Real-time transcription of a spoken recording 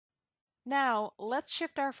Now, let's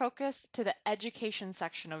shift our focus to the education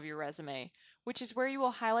section of your resume, which is where you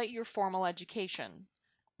will highlight your formal education.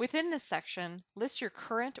 Within this section, list your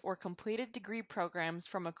current or completed degree programs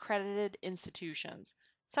from accredited institutions,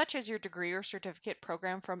 such as your degree or certificate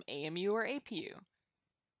program from AMU or APU.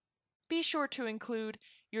 Be sure to include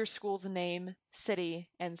your school's name, city,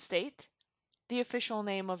 and state, the official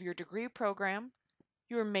name of your degree program,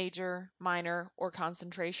 your major, minor, or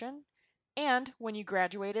concentration, and when you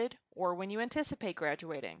graduated or when you anticipate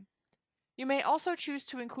graduating. You may also choose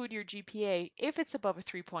to include your GPA if it's above a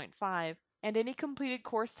 3.5 and any completed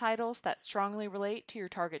course titles that strongly relate to your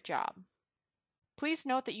target job. Please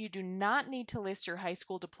note that you do not need to list your high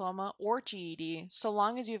school diploma or GED so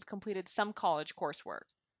long as you have completed some college coursework.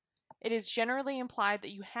 It is generally implied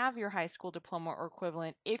that you have your high school diploma or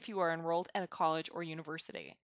equivalent if you are enrolled at a college or university.